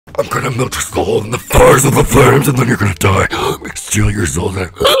I'm gonna melt your soul in the fires of the flames, and then you're gonna die. Steal your soul then.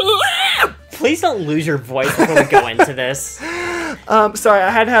 Please don't lose your voice before we go into this. Sorry, I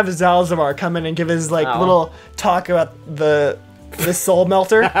had to have Zalzavar come in and give his little talk about the soul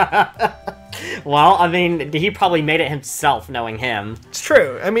melter. Well, I mean, he probably made it himself, knowing him. It's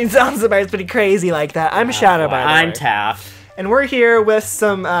true. I mean, Zalzavar is pretty crazy like that. I'm Shadow, by the way. I'm Taff. And we're here with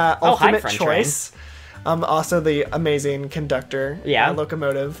some ultimate Friend choice. Also the amazing conductor. Yeah.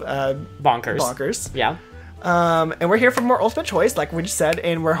 Locomotive. Bonkers. Yeah. And we're here for more ultimate choice, like we just said,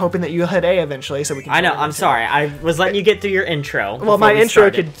 and we're hoping that you'll hit A eventually, so we can. I know. I'm sorry. I was letting you get through your intro. Well, my intro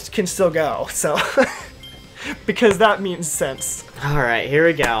can still go, so because that means sense. All right, here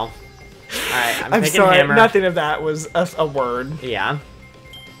we go. All right, I'm picking sorry. hammer. Nothing of that was a word. Yeah.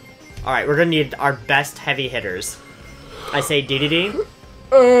 All right, we're gonna need our best heavy hitters. I say DDD.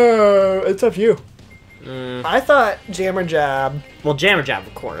 It's up to you. I thought Jammer Jab. Well, Jammer Jab,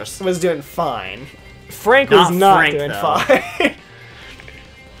 of course. Was doing fine. Frank was not doing fine.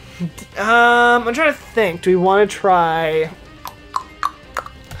 I'm trying to think. Do we want to try?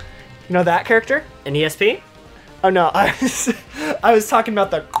 You know that character? An ESP? Oh no, I was talking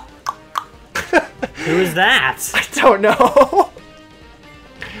about the. Who is that? I don't know.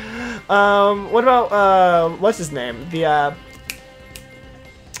 What about what's his name? The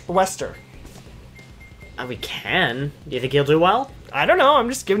Wester. We can. Do you think he'll do well? I don't know. I'm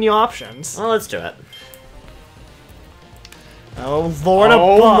just giving you options. Well, let's do it. Oh Lord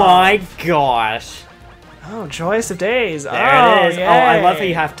Oh above. my gosh. Oh, Joyous of Days. There it is. Yay. Oh, I love how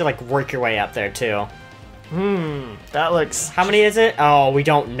you have to like work your way up there too. That looks. How many is it? Oh, we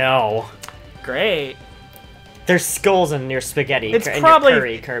don't know. Great. There's skulls in your spaghetti. It's in probably, your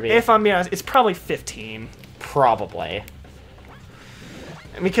curry, Kirby. if I'm being honest, it's probably 15. Probably.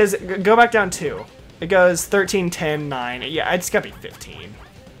 Because, go back down 2. It goes 13, 10, 9. Yeah, it's gotta be 15.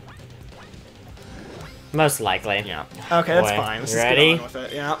 Most likely. Yeah. Okay, that's Boy, fine. Let's you just ready? get on with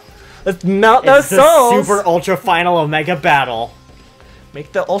it. Yeah. Let's melt those It's the souls! super ultra final Omega battle.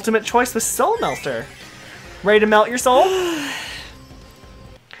 Make the ultimate choice with Soul Melter. Ready to melt your soul?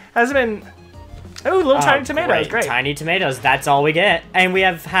 Has it been... Oh, little tiny tomatoes. Great. Tiny tomatoes. That's all we get. And we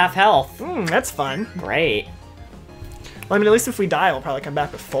have half health. That's fun. Great. Well, I mean, at least if we die, we'll probably come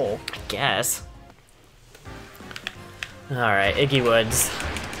back with full. I guess. Alright, Iggy Woods.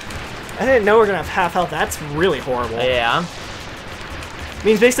 I didn't know we are gonna have half health. That's really horrible. Yeah.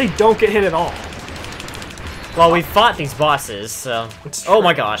 Means basically don't get hit at all. Well, we fought these bosses, so... It's Oh true.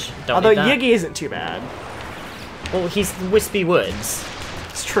 my gosh. Don't Although need that. Yiggy isn't too bad. Well, he's Wispy Woods.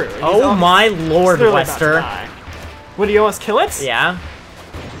 It's true. He's Oh my lord, literally about to Wester. die. What, do you almost kill it? Yeah.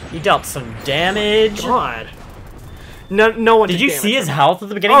 You dealt some damage. God. No one Did did you damage see his from health at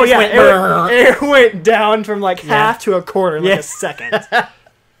the beginning? Oh It just yeah, went it went down from like half to a quarter in like Yeah. a second. Alright,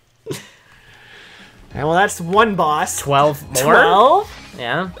 well that's one boss. 12 more? 12?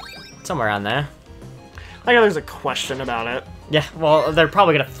 Yeah. Somewhere around there. I know there's a question about it. Yeah, well, they're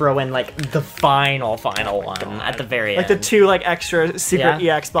probably gonna throw in, like, the final one at the very Like end. the 2 like extra secret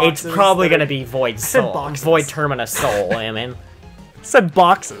EX boxes. It's probably that gonna are- be Void said Soul. boxes. Void Terminus Soul, I mean. said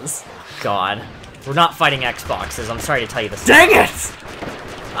boxes. God. We're not fighting Xboxes, I'm sorry to tell you this. Dang it!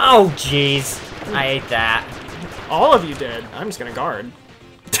 Oh, jeez. I ate that. All of you did. I'm just gonna guard.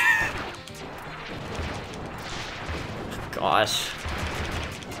 Gosh.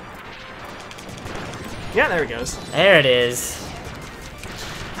 Yeah, there he goes. There it is.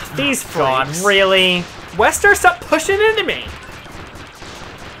 These God, freaks. really? Wester, stop pushing into me!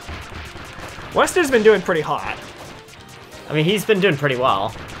 Wester's been doing pretty hot. I mean, he's been doing pretty well.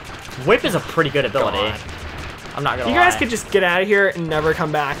 Whip is a pretty good ability. God. I'm not gonna You lie. guys could just get out of here and never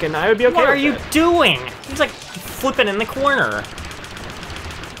come back, and I would be okay What are with you it. doing? He's like flipping in the corner.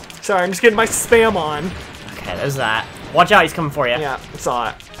 Sorry, I'm just getting my spam on. Okay, there's that. Watch out, he's coming for you. Yeah, I saw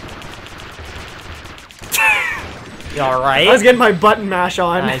it. You alright? I was getting my button mash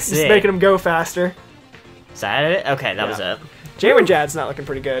on, I just see. making him go faster. Is that it? Okay, that was it. Jammer Jad's not looking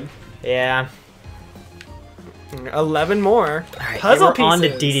pretty good. Yeah. 11 more. Alright, Puzzle we're pieces. on to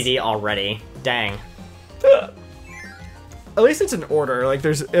DDD already. Dang. At least it's an order. Like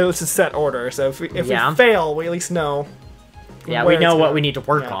it's a set order. So if we fail, we at least know. Yeah, where we know it's what going. we need to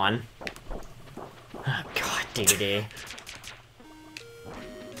work Yeah. on. Oh, God, DDD.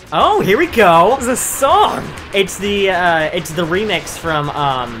 Oh, here we go. It's a song. It's the remix from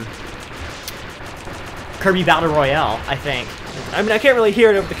Kirby Battle Royale, I think. I mean, I can't really hear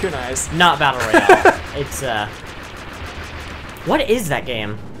it over the kunais. Not Battle Royale. It's what is that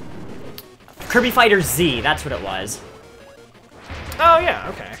game? Kirby Fighter Z, that's what it was. Oh yeah,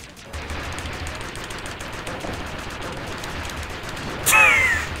 okay.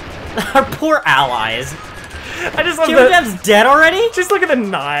 Our poor allies. I just love Jimmy Jab's dead already? Just look at the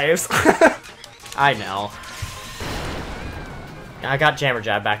knives. I know. I got Jammer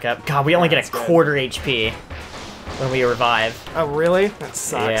Jab back up. God, we only get a quarter HP when we revive. Oh, really? That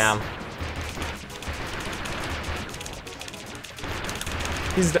sucks. Yeah.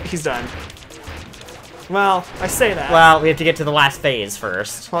 He's done. Well, I say that. Well, we have to get to the last phase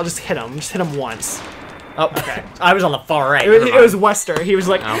first. Well, I'll just hit him. Just hit him once. Oh, okay. I was on the far right. It was Wester. He was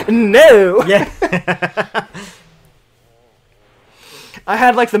like, oh. no! Yeah. I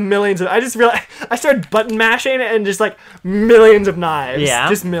had like the millions of... I just realized... I started button mashing and just like millions of knives. Yeah?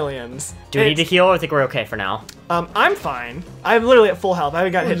 Just millions. Do we need to heal, or I think we're okay for now? I'm fine. I'm literally at full health. I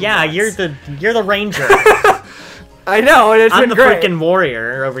haven't got hit Yeah, once. you're the ranger. I know, and it's I'm been the great. freaking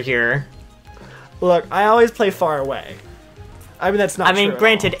warrior over here. Look, I always play far away. I mean, that's not I mean, true at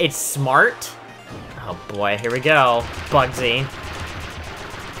granted, it's smart. Oh boy, here we go. Bugsy.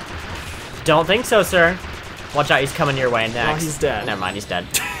 Don't think so, sir. Watch out, he's coming your way next. Oh, he's dead. Never mind, he's dead.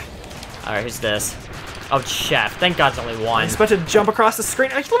 Alright, who's this? Oh, Chef. Thank God it's only one. He's about to jump across the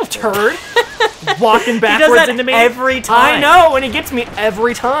screen. Oh, you little turd. Walking backwards he does that into me. every time. I know, and he gets me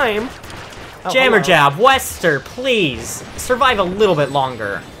every time. Oh, Jammer hello. Jab, Wester, please. Survive a little bit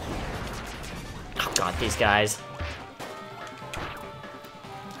longer. Oh god, these guys.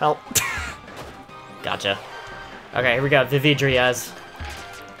 Help. Gotcha. Okay, here we go. Vividrias.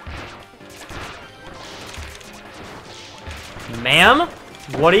 Ma'am?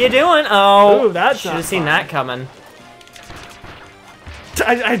 What are you doing? Oh, Ooh, that's should not have seen fun. that coming.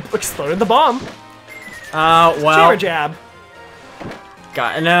 I exploded the bomb. Oh, well. Jammer Jab.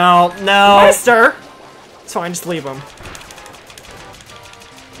 God, no. Wester. It's fine, just leave him.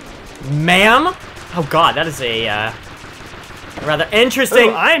 Ma'am? Oh god, that is a rather interesting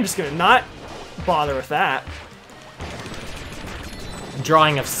Ooh, I am just gonna not bother with that.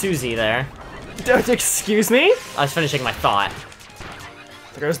 drawing of Susie there. Excuse me? I was finishing my thought.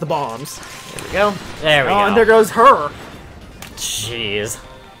 There goes the bombs. There we go. There we go. And there goes her. Jeez. Is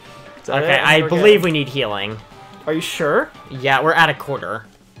that Okay, it? I We're believe good. we need healing. Are you sure? Yeah, we're at a quarter.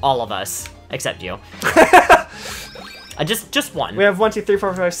 All of us. Except you. Just one. We have 1, 2, 3,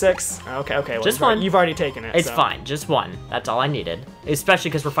 4, 5, 6. Okay, well, Just one. You've already taken it. It's so. fine. Just one. That's all I needed. Especially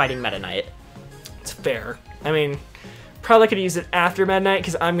because we're fighting Meta Knight. It's fair. I mean, probably could use it after Meta Knight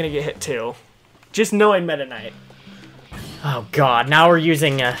because I'm gonna get hit too. Just knowing Meta Knight. Oh god, now we're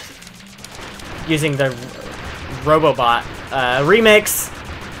using the Robobot remix.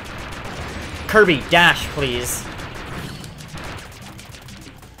 Kirby, dash, please.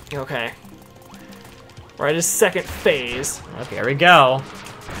 Okay. We're at his second phase. Okay, here we go.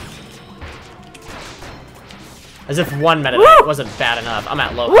 As if one Meta Knight wasn't bad enough. I'm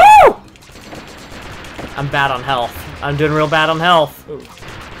at low. Woo! I'm bad on health. I'm doing real bad on health. Ooh.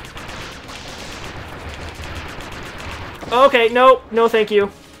 Okay, no, thank you.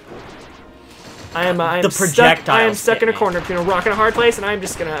 I am The projectiles I am stuck hit in a me. corner between a rock and a hard place, and I'm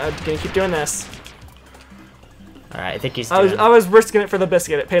just gonna keep doing this. Alright, I think he's I doing... was risking it for the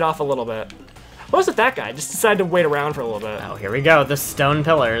biscuit. It paid off a little bit. What was with that guy? Just decided to wait around for a little bit. Oh, here we go. The stone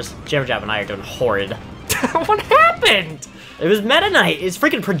pillars. Jammer Jab and I are doing horrid. What happened? It was Meta Knight. His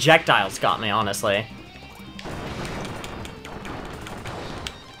freaking projectiles got me, honestly.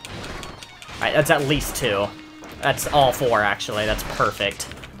 Alright, that's at least 2. That's all 4, actually. That's perfect.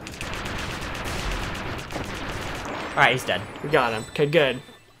 Alright, he's dead. We got him. Okay, good.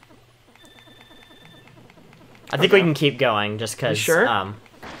 I think we can keep going, just because... You sure?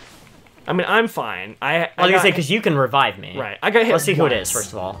 I mean, I'm fine. I was gonna say, because you can revive me. Right, I got hit Let's see who it once. is,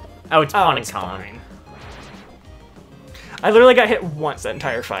 first of all. Oh, it's Oh, Pawn and it's Colin. fine. I literally got hit once that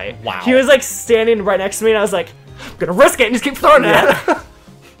entire fight. Wow. He was like standing right next to me, and I was like, I'm gonna risk it and just keep throwing it at him. Oh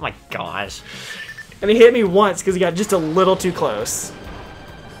my gosh. And he hit me once because he got just a little too close.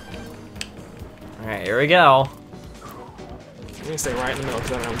 Alright, here we go. I'm gonna stay right in the middle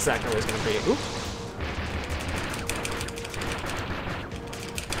because I don't know exactly where he's gonna be. Oop.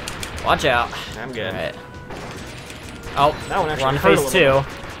 Watch out. I'm good. Alright. Oh, That one actually we're on hurt a phase little 2.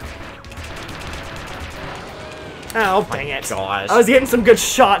 Oh, dang it. Gosh. I was getting some good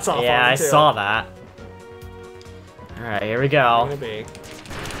shots off Yeah, on him, I too. saw that. Alright, here we go. Gonna be.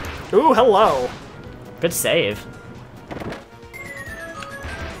 Ooh, hello. Good save.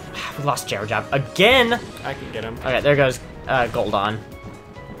 We lost Jammer Jab again. I can get him. Okay, there goes Goldon.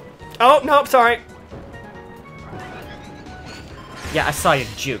 Oh, nope, sorry. Yeah, I saw your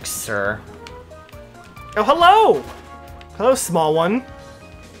jukes, sir. Oh, hello. Hello, small one.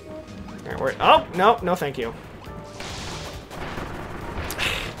 Alright, oh, no, thank you.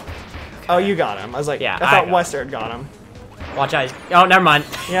 Oh, you got him. I was like, Yeah, I I thought got Wester had got him. Watch out. Oh, never mind.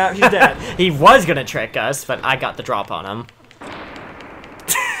 Yeah, he's dead. He was gonna trick us, but I got the drop on him.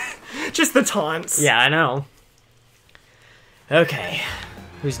 Just the taunts. Yeah, I know. Okay.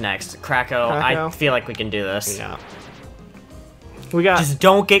 Who's next? Krakow. I feel like we can do this. Yeah. We got... Just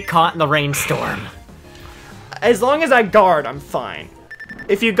don't get caught in the rainstorm. As long as I guard, I'm fine.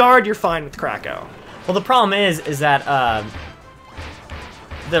 If you guard, you're fine with Krakow. Well, the problem is that,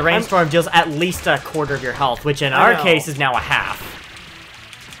 the rainstorm deals at least a quarter of your health, which in our case is now a half.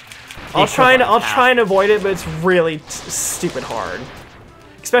 I'll try and avoid it, but it's really stupid hard.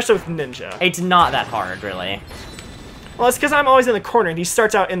 Especially with Ninja. It's not that hard, really. Well, it's because I'm always in the corner, and he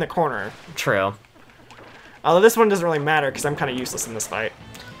starts out in the corner. True. Although this one doesn't really matter, because I'm kind of useless in this fight.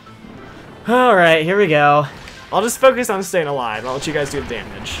 Alright, here we go. I'll just focus on staying alive. I'll let you guys do the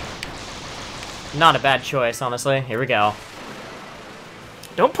damage. Not a bad choice, honestly. Here we go.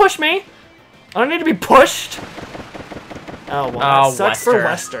 Don't push me! I don't need to be pushed! Oh, well, that sucks for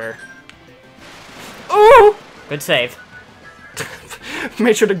Wester. Ooh! Good save.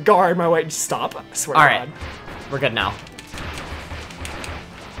 Made sure to guard my way. Stop. I swear to God. We're good now.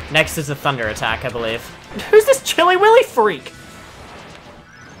 Next is the thunder attack, I believe. Who's this Chili Willy freak?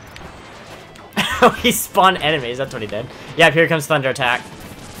 Oh, he spawned enemies. That's what he did. Yep, here comes thunder attack.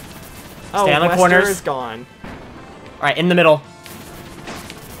 Stay on the corners. Is gone. All right, in the middle.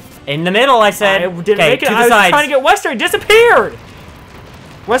 In the middle, I said. I didn't make it. I was trying to get Wester. He disappeared.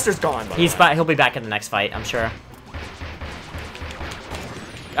 Wester's gone. He'll be back in the next fight, I'm sure.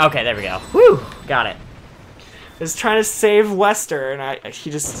 Okay, there we go. Whew, got it. I was trying to save Wester, and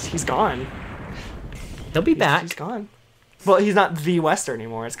he's gone. He'll be back. He's gone. Well, he's not the Wester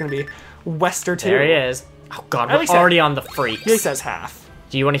anymore. It's gonna be Wester 2. There he is. Oh God, we're already on the freaks. He says half.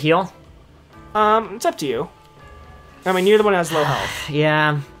 Do you want to heal? It's up to you. I mean, you're the one who has low health.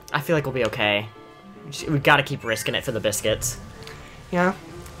 Yeah, I feel like we'll be okay. We gotta keep risking it for the biscuits. Yeah,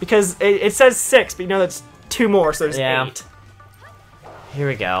 because it says 6, but you know that's 2 more, so there's 8. Here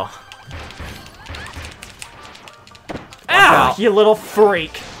we go. Ow, you little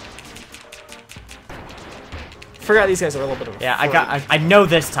freak. Forgot these guys are a little bit of a freak. I know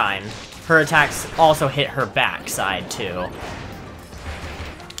this time. Her attacks also hit her backside, too.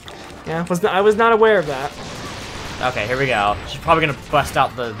 Yeah, I was not aware of that. Okay, here we go. She's probably gonna bust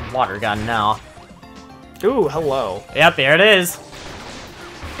out the water gun now. Ooh, hello. Yep, there it is.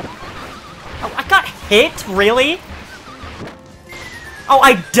 Oh, I got hit? Really? Oh,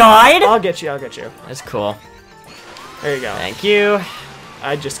 I died? I'll get you, That's cool. There you go. Thank you.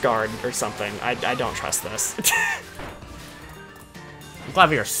 I just guard or something. I don't trust this. I'm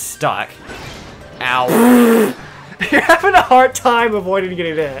glad we were stuck. Ow. You're having a hard time avoiding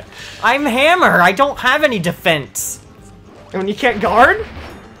getting hit. I'm Hammer. I don't have any defense. I mean, you can't guard?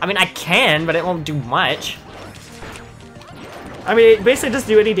 I mean, I can, but it won't do much. I mean, it basically doesn't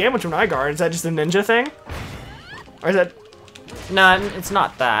do any damage when I guard. Is that just a ninja thing? Or is that... No, it's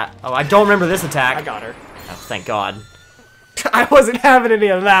not that. Oh, I don't remember this attack. I got her. Oh, thank God. I wasn't having any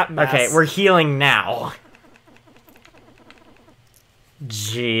of that mess. Okay, we're healing now.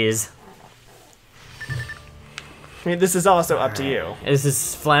 Jeez. I mean, this is also up to you. This is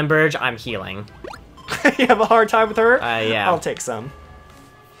Flamberge. I'm healing. You have a hard time with her? Yeah. I'll take some.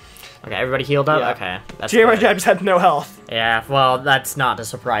 Okay, everybody healed up? Yeah. Okay. That's J.R. just had no health. Yeah, well, that's not a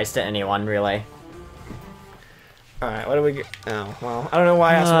surprise to anyone, really. Alright, what do we get? Oh, well, I don't know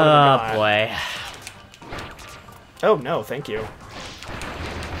why I asked what we got. Oh, boy. Oh, no, thank you.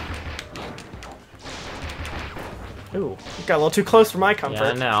 Ooh, you got a little too close for my comfort.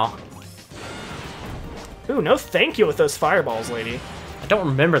 Yeah, I know. Ooh, no thank you with those fireballs, lady. I don't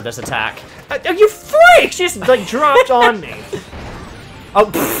remember this attack. You freak! She just, like, dropped on me. Oh,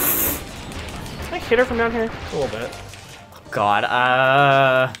 Can I hit her from down here? A little bit. God,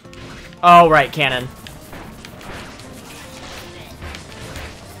 Oh, right, cannon.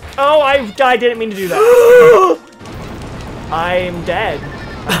 Oh, I didn't mean to do that. I'm dead.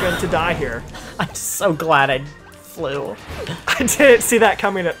 I'm going to die here. I'm so glad I flew. I didn't see that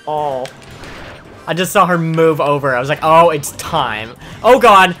coming at all. I just saw her move over. I was like, oh, it's time. Oh,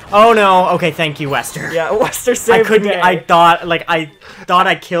 God. Oh, no. Okay, thank you, Wester. Yeah, Wester saved the day. I thought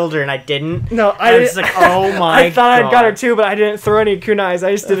I killed her and I didn't. No, I was like, oh my I thought God. I'd got her too, but I didn't throw any kunais.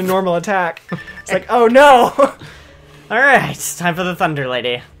 I just did a normal attack. It's like, oh no. All right, it's time for the Thunder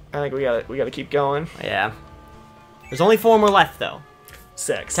Lady. I think we gotta keep going. Yeah. There's only 4 more left, though.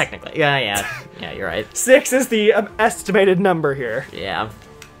 6. Technically. Yeah, you're right. 6 is the estimated number here. Yeah.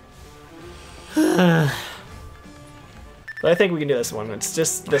 But I think we can do this one. It's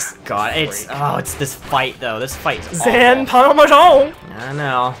just this. God, it's this fight though. This fight is Zan awful. Parmesan. I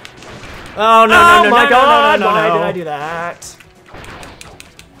know. Oh, no, Oh no, no, my no, god, no, no, why no, did no. I do that?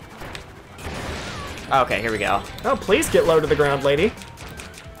 Okay, here we go. Oh, please get low to the ground, lady.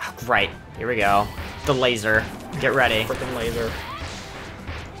 Right, here we go. The laser. Get ready. Freaking laser.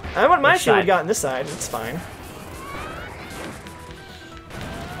 I wouldn't mind Which if she would side? have gotten this side. It's fine.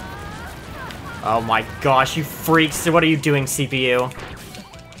 Oh my gosh, you freaks. What are you doing, CPU?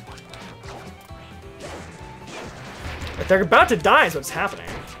 If they're about to die is what's happening.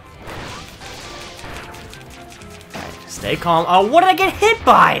 Stay calm. Oh, what did I get hit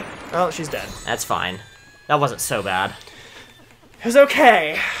by? Oh, she's dead. That's fine. That wasn't so bad. It was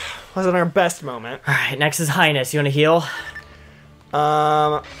okay. Wasn't our best moment. Alright, next is Highness. You want to heal?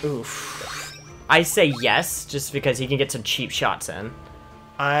 Oof. I say yes, just because he can get some cheap shots in.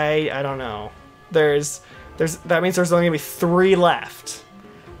 I don't know. That means there's only gonna be 3 left.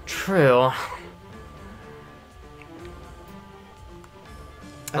 True.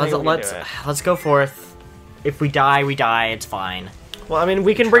 Let's go forth. If we die, we die. It's fine. Well, I mean,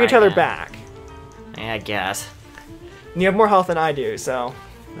 we can bring Try each other again. back. Yeah, I guess. And you have more health than I do, so.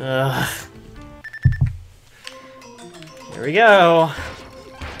 Ugh. Here we go.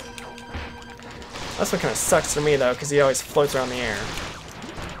 That's what kind of sucks for me, though, because he always floats around the air.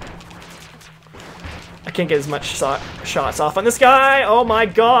 I can't get as much shots off on this guy. Oh my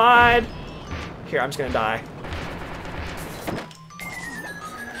god. Here, I'm just gonna die.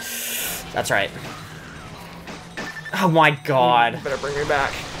 That's right. Oh my god. Better bring me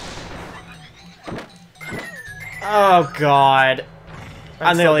back. Oh god.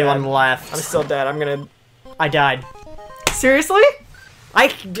 I'm the still only dead. one left. I'm still dead. I'm gonna. I died. Seriously?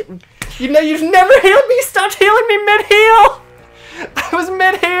 You know, you've never healed me. Stop healing me mid-heal. I was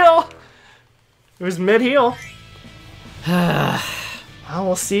mid-heal. It was mid-heal. Well,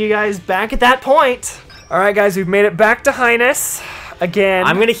 we'll see you guys back at that point. All right, guys, we've made it back to Highness again.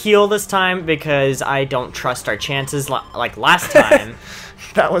 I'm gonna heal this time because I don't trust our chances like last time.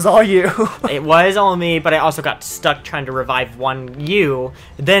 That was all you. It was all me, but I also got stuck trying to revive you.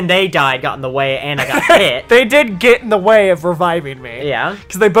 Then they died, got in the way, and I got hit. They did get in the way of reviving me. Yeah.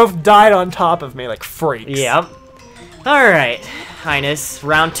 Because they both died on top of me like freaks. Yep. Alright, Highness,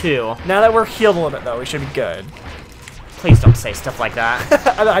 round 2. Now that we're healed a little bit, though, we should be good. Please don't say stuff like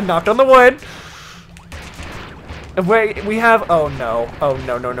that. I knocked on the wood. Wait, we have... Oh, no. Oh,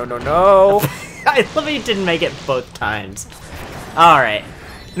 no, no, no, no, no. I love that you didn't make it both times. Alright.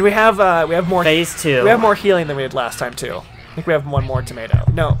 And we have more... Phase 2. We have more healing than we did last time, too. I think we have one more tomato.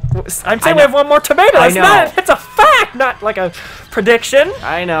 No. I'm saying know. we have one more tomato. I It's know. not... It's a fact, not like a prediction.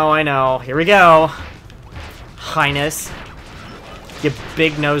 I know. Here we go. Highness. You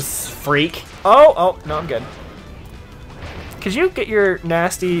big nose freak. Oh, no, I'm good. Could you get your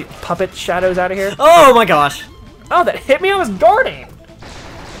nasty puppet shadows out of here? Oh my gosh. Oh, that hit me. I was guarding.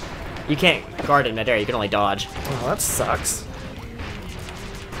 You can't guard in midair, you can only dodge. Oh, that sucks.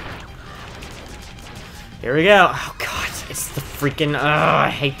 Here we go. Oh god, it's the freaking... I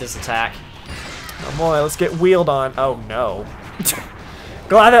hate this attack. Oh boy, let's get wheeled on. Oh no.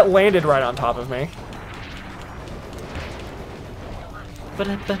 Glad that landed right on top of me.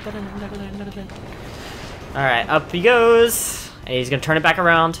 Alright, up he goes. And he's gonna turn it back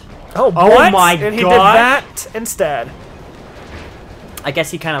around. Oh, what? my And he God. did that instead. I guess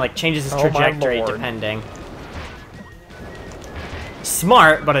he kind of like changes his Oh my trajectory Lord. depending.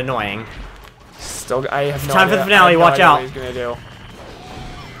 Smart, but annoying. Still, I have no Time for idea. the finale, I have no watch idea out. What he's gonna do.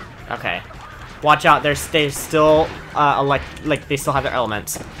 Okay. Watch out, they still, like, they still have their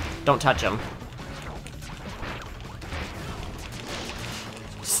elements. Don't touch them.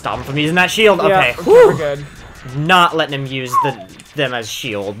 Stop him from using that shield. Yeah, Okay. okay, Whew. we're good. Not letting him use them as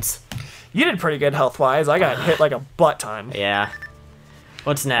shields. You did pretty good health-wise. I got hit like a butt ton. Yeah.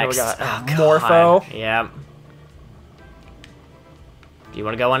 What's next? we got Oh, Morpho. God. Yeah. Do you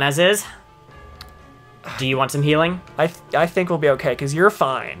want to go on as is? Do you want some healing? I think we'll be okay because you're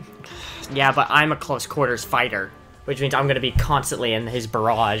fine. Yeah, but I'm a close quarters fighter, which means I'm going to be constantly in his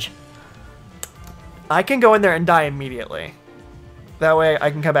barrage. I can go in there and die immediately. That way I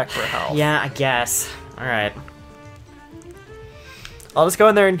can come back for health. Yeah, I guess. Alright. I'll just go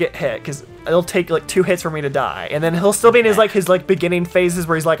in there and get hit because it'll take like 2 hits for me to die, and then he'll still be in his beginning phases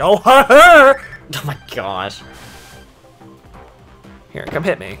where he's like, oh ha ha. Oh my gosh. Here, come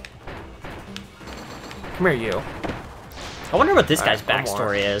hit me. Come here, you. I wonder what this Alright, guy's one more.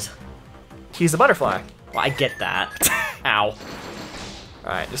 backstory is. He's a butterfly. Well, I get that. Ow.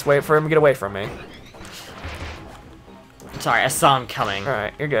 Alright, just wait for him to get away from me. Sorry, I saw him coming.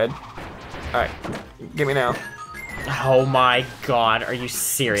 Alright, you're good. Alright, get me now. Oh my god, are you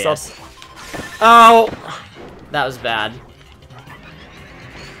serious? Stop. Oh! That was bad.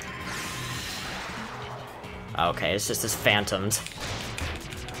 Okay, it's just his phantoms.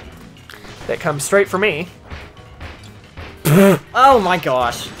 That come straight for me. Oh my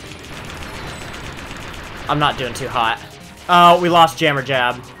gosh. I'm not doing too hot. Oh, we lost Jammer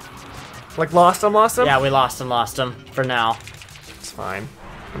Jab. Like, lost him? Yeah, we lost him for now. It's fine.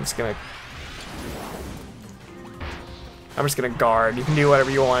 I'm just gonna guard. You can do whatever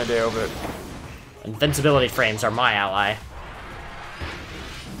you want to do, but... Invincibility frames are my ally.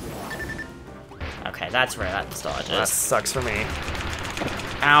 Okay, that's where that dodge That is. sucks for me.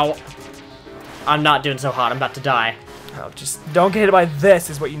 Ow. I'm not doing so hot. I'm about to die. Oh, just don't get hit by this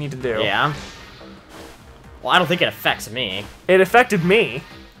is what you need to do. Yeah. Well, I don't think it affects me. It affected me.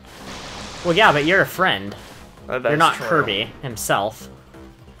 Well, yeah, but you're a friend. That's You're not true. Kirby himself.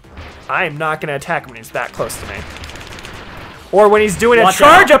 I am not going to attack him when he's that close to me. Or when he's doing Watch a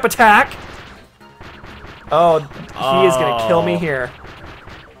charge-up attack! Oh, he is going to kill me Oh. here.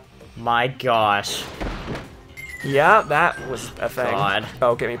 My gosh. Yeah, that was a thing. God.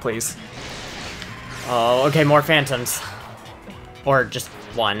 Oh, get me, please. Oh, okay, more phantoms. Or just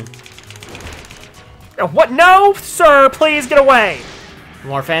one. Oh, what? No, sir, please get away!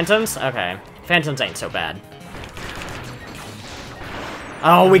 More phantoms? Okay. Phantoms ain't so bad.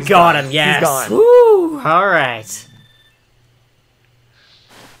 Oh, we got him, yes! He's gone. Woo! Alright.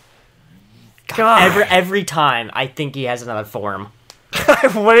 God. Every time, I think he has another form.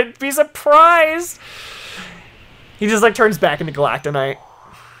 I wouldn't be surprised! He just, like, turns back into Galactonite.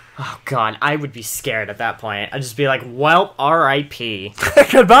 Oh god, I would be scared at that point. I'd just be like, well, R.I.P.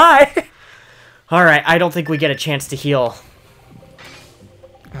 Goodbye! Alright, I don't think we get a chance to heal.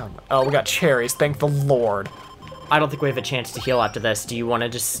 Oh, we got cherries, thank the Lord. I don't think we have a chance to heal after this. Do you want to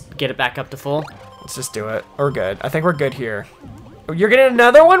just get it back up to full? Let's just do it. We're good. I think we're good here. Oh, you're getting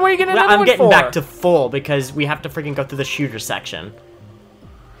another one? What are you getting another I'm one getting for? back to full because we have to freaking go through the shooter section.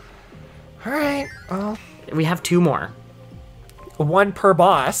 Alright, well... We have 2 more. One per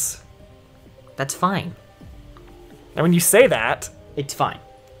boss. That's fine. And when you say that, It's fine.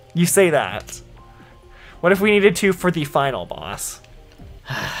 you say that. What if we needed 2 for the final boss?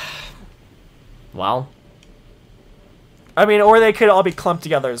 Well, I mean, or they could all be clumped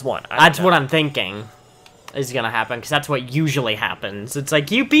together as one. that's what I'm thinking is gonna happen, because that's what usually happens. It's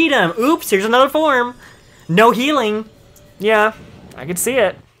like, you beat him! Oops, here's another form! No healing! Yeah, I could see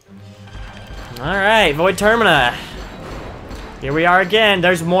it. Alright, Void Termina. Here we are again.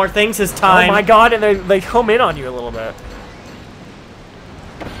 There's more things this time. Oh my god, and they home in on you a little bit.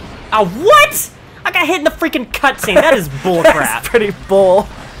 Oh, what?! I got hit in the freaking cutscene. That is bullcrap. That's pretty bull.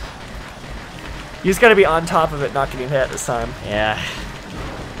 You just gotta be on top of it, not getting hit this time. Yeah.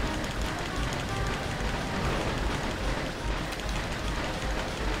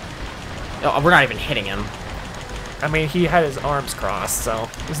 Oh, we're not even hitting him. I mean, he had his arms crossed, so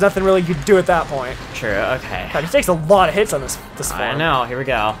there's nothing really you could do at that point. True, okay. God, he takes a lot of hits on this form. I know, here we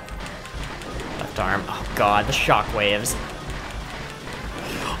go. Left arm. Oh god, the shock waves.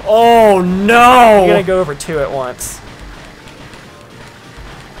 Oh no! You're gonna go over 2 at once.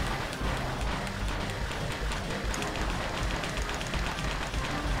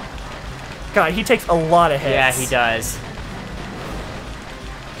 God, he takes a lot of hits. Yeah, he does.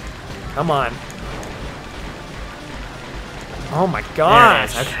 Come on. Oh my There it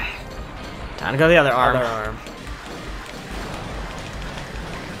gosh. is, okay. Time to go the other arm. Other arm.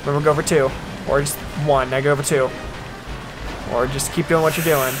 Then we'll go for 2. Or just 1. Now go over 2. Or just keep doing what you're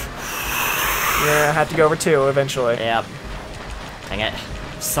doing. You're gonna have to go over 2 eventually. Yep. Dang it.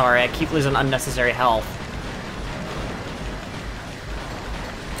 Sorry, I keep losing unnecessary health.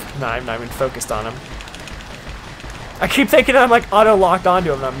 No, I'm not even focused on him. I keep thinking I'm like auto-locked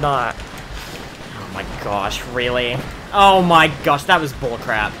onto him, and I'm not. Oh my gosh, really? Oh my gosh, that was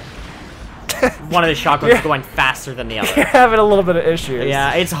bullcrap. One of the shotguns is going faster than the You're other. having a little bit of issues.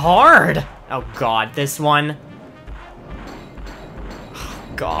 Yeah, it's hard. Oh god, this one. Oh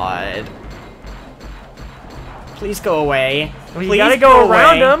god. Please go away. Well, you Please gotta go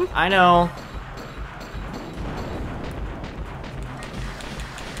around away. him. I know.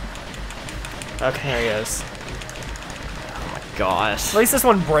 Okay. There he is. Oh my gosh. At least this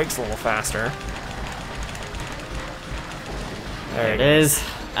one breaks a little faster. There it is.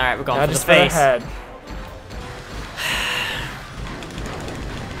 Alright, we're going Now for the just for the face. head.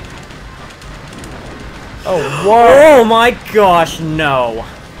 Oh, whoa! Oh my gosh, no.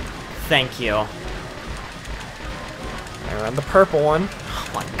 Thank you. And the purple one.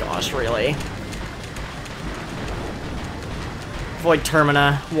 Oh my gosh, really? Void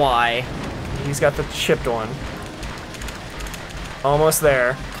Termina, why? He's got the chipped one. Almost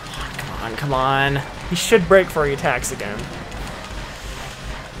there. Come on, come on. He should break before he attacks again.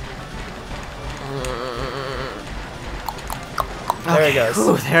 There he goes.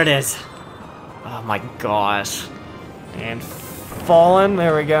 Ooh, there it is. Oh my gosh. And fallen.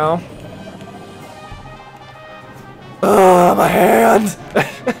 There we go. Oh, my hand!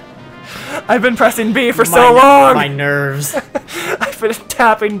 I've been pressing B for so long! My nerves. I've been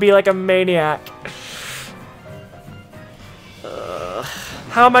tapping B like a maniac.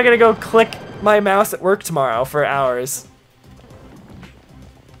 How am I gonna go click my mouse at work tomorrow for hours?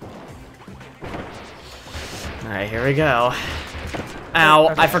 Alright, here we go. Ow,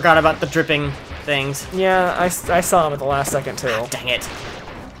 Okay. I forgot about the dripping things. Yeah, I saw him at the last second too. Dang it.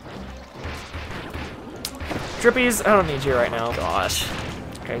 Drippies, I don't need you right now. Gosh.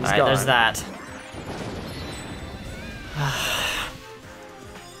 Okay, he's Alright, gone. there's that.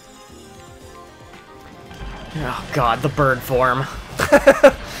 Oh god, the bird form.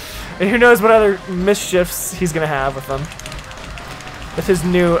 And who knows what other mischiefs he's gonna have with them. With his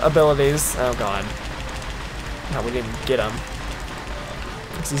new abilities. Oh god. No, we didn't get him.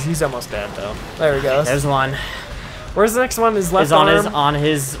 He's almost dead though. There he goes. There's one. Where's the next one? His left Is on arm? on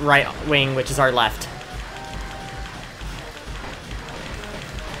his right wing, which is our left.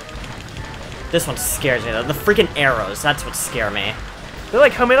 This one scares me though. The freaking arrows, that's what scare me. They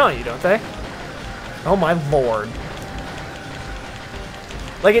like come in on you, don't they? Oh my lord.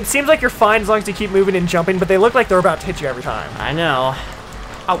 Like, it seems like you're fine as long as you keep moving and jumping, but they look like they're about to hit you every time. I know.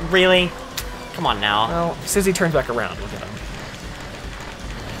 Oh, really? Come on now. Well, as soon as he turns back around, we'll get him.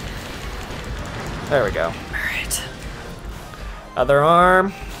 There we go. Alright. Other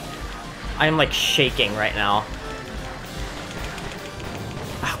arm. I am like shaking right now.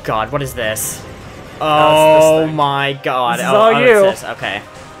 Oh god, what is this? Oh thing. my god. This is oh, all oh, you. It's this. Okay.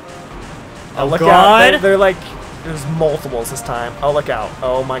 Oh Look god. out. They're like, there's multiples this time. Oh, look out.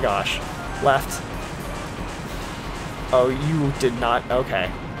 Oh my gosh. Left. Oh, you did not.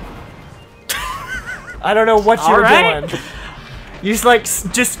 Okay. I don't know what you were Alright. doing. You just like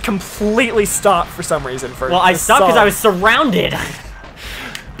just completely stopped for some reason. For Well, I stopped because I was surrounded.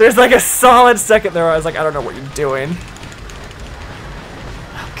 There's like a solid second there where I was like, I don't know what you're doing.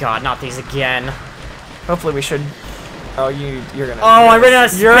 Oh god, not these again. Hopefully we should. Oh, you're gonna. Oh, I ran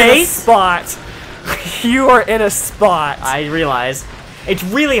out of You're in a space? spot. You are in a spot. I realize. It's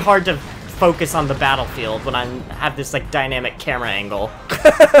really hard to focus on the battlefield when I have this like dynamic camera angle.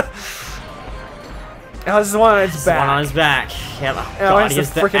 Oh, this is one on his back. One on his back. Yep. Oh, Oh, god, it's he the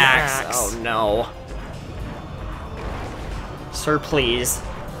has the frickin' axe. axe. Oh no. Sir, please.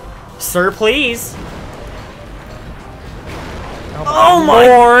 Sir, please. Oh my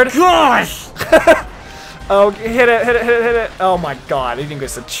Lord. gosh! Oh, hit it, hit it, hit it, hit it. Oh my god, he didn't give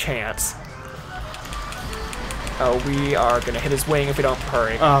us a chance. Oh, we are gonna hit his wing if we don't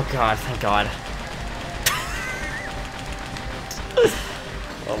hurry. Oh god, thank god.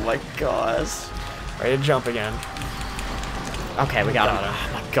 Oh my gosh. Ready to jump again. Okay, we got him. Oh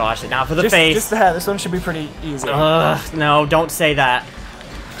my gosh, now for the Just face. the head. This one should be pretty easy. Ugh, no, don't say that.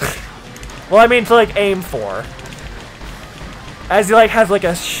 Well, I mean to like aim for. As he like has like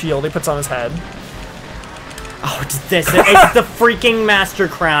a shield he puts on his head. Oh, it's this. It's the freaking Master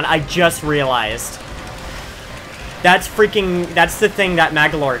Crown. I just realized. That's freaking. That's the thing that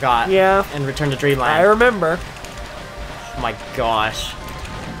Magalore got. Yeah. In Return to Dreamland. I remember. Oh my gosh.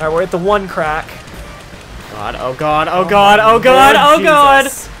 Alright, we're at the one crack. God, oh god, oh god, oh god, Lord oh god!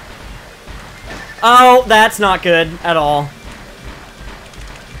 Jesus. Oh, that's not good at all.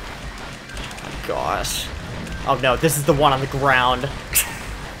 Oh my gosh. Oh no, this is the one on the ground.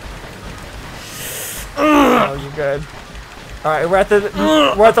 Oh, you're good. Alright, we're at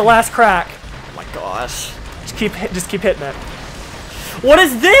the last crack. Oh my gosh. Just keep hitting it. What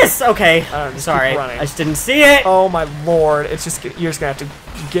is this? Okay, I don't know, just sorry, keep running. I just didn't see it. Oh my lord! It's just you're just gonna have to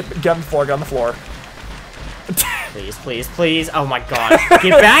get on the floor. Get on the floor. Please, please, please. Oh my god.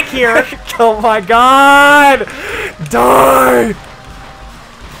 Get back here. Oh my god! Die!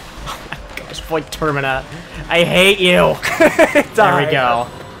 Gosh, boy, Termina. I hate you. There Die. we go.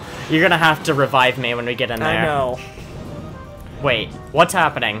 You're gonna have to revive me when we get in there. I know. Wait, what's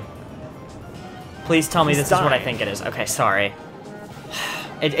happening? Please tell me He's this is what I dying. think it is. Okay, sorry.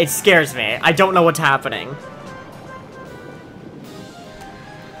 It scares me. I don't know what's happening.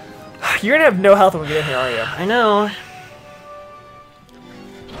 You're gonna have no health when we get in here, are you? I know.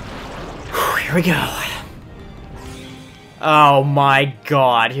 Whew, here we go. Oh my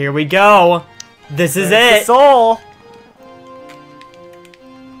god, here we go. This is There's it. the soul.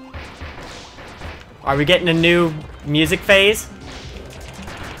 Are we getting a new music phase?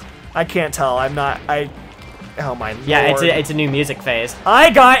 I can't tell. I'm not. Oh my Yeah, lord. it's a new music phase. I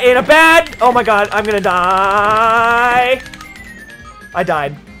got in a bad. Oh my god! I'm gonna die. I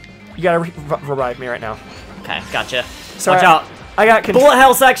died. You gotta revive me right now. Okay, gotcha. Sorry. Watch out. I got Bullet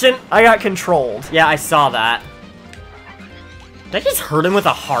hell section. I got controlled. Yeah, I saw that. Did I just hurt him with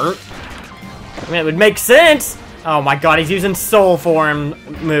a heart? I mean, it would make sense. Oh my god, he's using soul form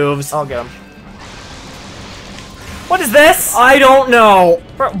moves. I'll get him. What is this? I don't know.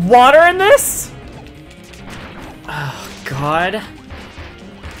 Water in this? Oh god.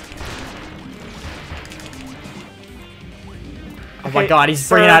 Oh my god, he's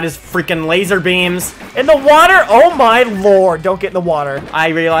bringing out his freaking laser beams. In the water? Oh my lord, don't get in the water. I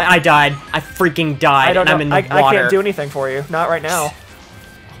realize I died. I freaking died. I don't know. I'm in the water. I can't do anything for you. Not right now.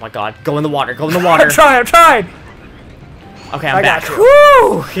 Oh my god, go in the water, go in the water. I'm trying. Okay, I'm back. Got you.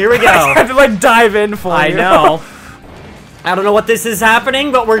 Woo! Here we go. I have to like dive in for you. I know. I don't know what this is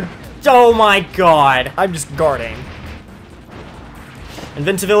happening, but we're... Oh my god. I'm just guarding.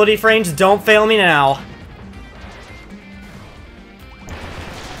 Invincibility frames, don't fail me now.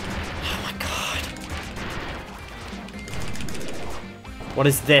 What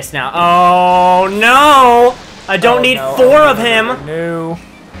is this now? Oh, no! I don't need 4 of him! No.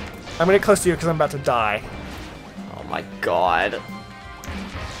 I'm gonna get close to you because I'm about to die. Oh my god.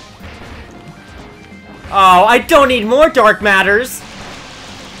 Oh, I don't need more dark matters!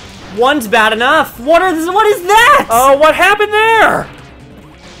 One's bad enough! What is that? Oh, what happened there?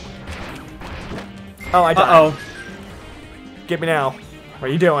 Oh, I died. Uh-oh. Get me now. What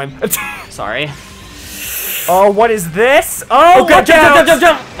are you doing? Sorry. Oh, what is this? Oh, good, jump!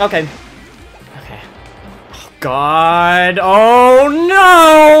 Okay. Okay. Oh, God. Oh,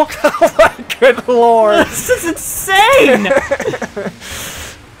 no! Oh, my good lord. This is insane!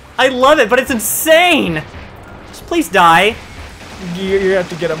 I love it, but it's insane! Just please die. You have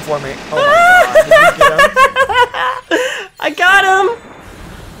to get him for me. Oh, my God. Did you get him? I got him!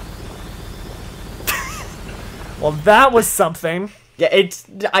 Well, that was something. Yeah,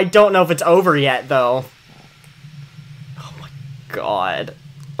 I don't know if it's over yet, though. God.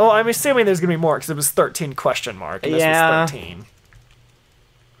 Oh, I'm assuming there's gonna be more because it was 13 question mark and this was 13.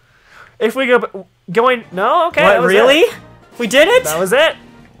 If we go going no, okay. What, really? We did it? That was it.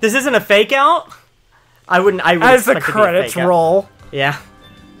 This isn't a fake out? I would as the credits roll. Yeah.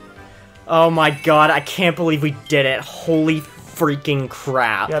 Oh my god, I can't believe we did it. Holy freaking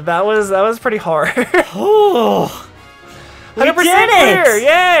crap. Yeah, that was pretty hard. Oh. We 100% did it! clear.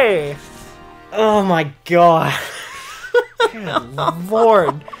 Yay! Oh my god. Good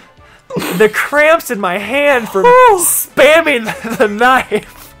lord. The cramps in my hand from spamming the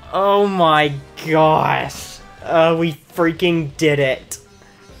knife. Oh my gosh. We freaking did it.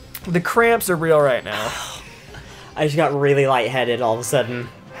 The cramps are real right now. I just got really lightheaded all of a sudden.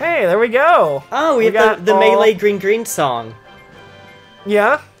 Hey, there we go. Oh, we have the Melee Green song.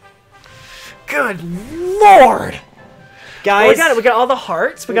 Yeah? Good lord. Guys, well, we got all the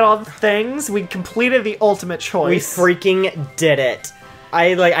hearts, we got all the things, we completed the ultimate choice. We freaking did it.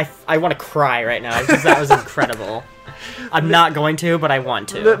 I want to cry right now because that was incredible. I'm not going to, but I want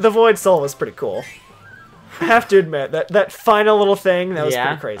to. The Void Soul was pretty cool. I have to admit, that final little thing, that was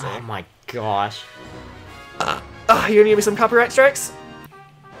pretty crazy. Oh my gosh. You gonna give me some copyright strikes?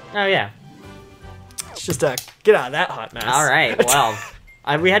 Oh yeah. It's just get out of that hot mess. Alright, well.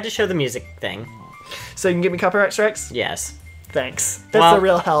 We had to show the music thing. So you can give me copyright strikes? Yes. Thanks. That's a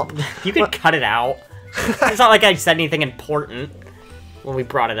real help. You can cut it out. It's not like I said anything important when we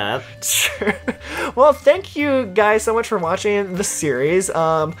brought it up. Sure. Well, thank you guys so much for watching the series.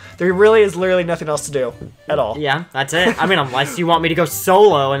 There really is literally nothing else to do at all. Yeah, that's it. I mean, unless you want me to go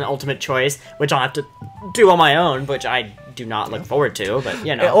solo in Ultimate Choice, which I'll have to do on my own, which I do not look forward to, but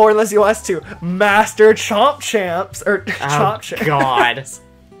you know. Or unless you want us to master Chomp Champs, or Chomp Champs. God.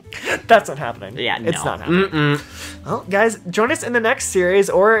 That's not happening. Yeah, no. It's not happening. Well, guys, join us in the next series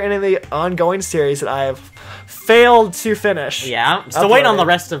or in the ongoing series that I have failed to finish. Yeah, still waiting on the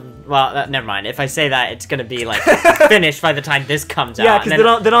rest of. Well, never mind. If I say that, it's gonna be like finished by the time this comes out. Yeah,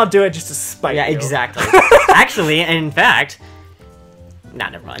 because then I'll do it just to spite you. Yeah, exactly. Actually, in fact,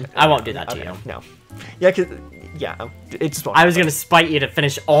 never mind. I won't do that to you. No. Yeah, it just won't. I was gonna spite you to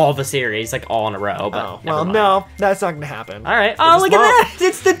finish all the series, like all in a row, but well, no, that's not gonna happen. All right. Oh, look at that!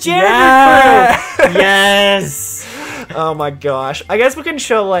 It's the janitor crew. Yes. Oh my gosh! I guess we can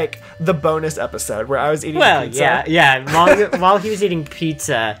show like the bonus episode where I was eating pizza. yeah. While he was eating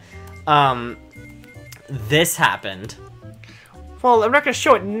pizza, this happened. Well, I'm not gonna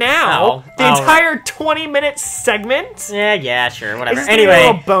show it now. The entire 20-minute segment. Yeah, sure, whatever. It's anyway, a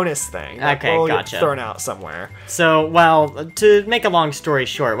little bonus thing. Okay, we'll gotcha. Get thrown out somewhere. So, well, to make a long story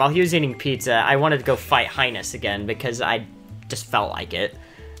short, while he was eating pizza, I wanted to go fight Highness again because I just felt like it.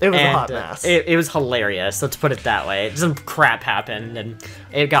 It was a And, hot mess. It was hilarious. Let's put it that way. Some crap happened, and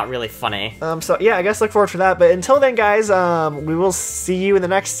it got really funny. So yeah, I guess look forward for that. But until then, guys, we will see you in the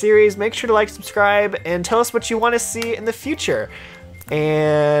next series. Make sure to like, subscribe, and tell us what you want to see in the future.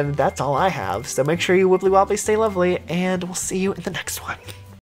 And that's all I have. So make sure you wibbly wobbly, stay lovely, and we'll see you in the next one.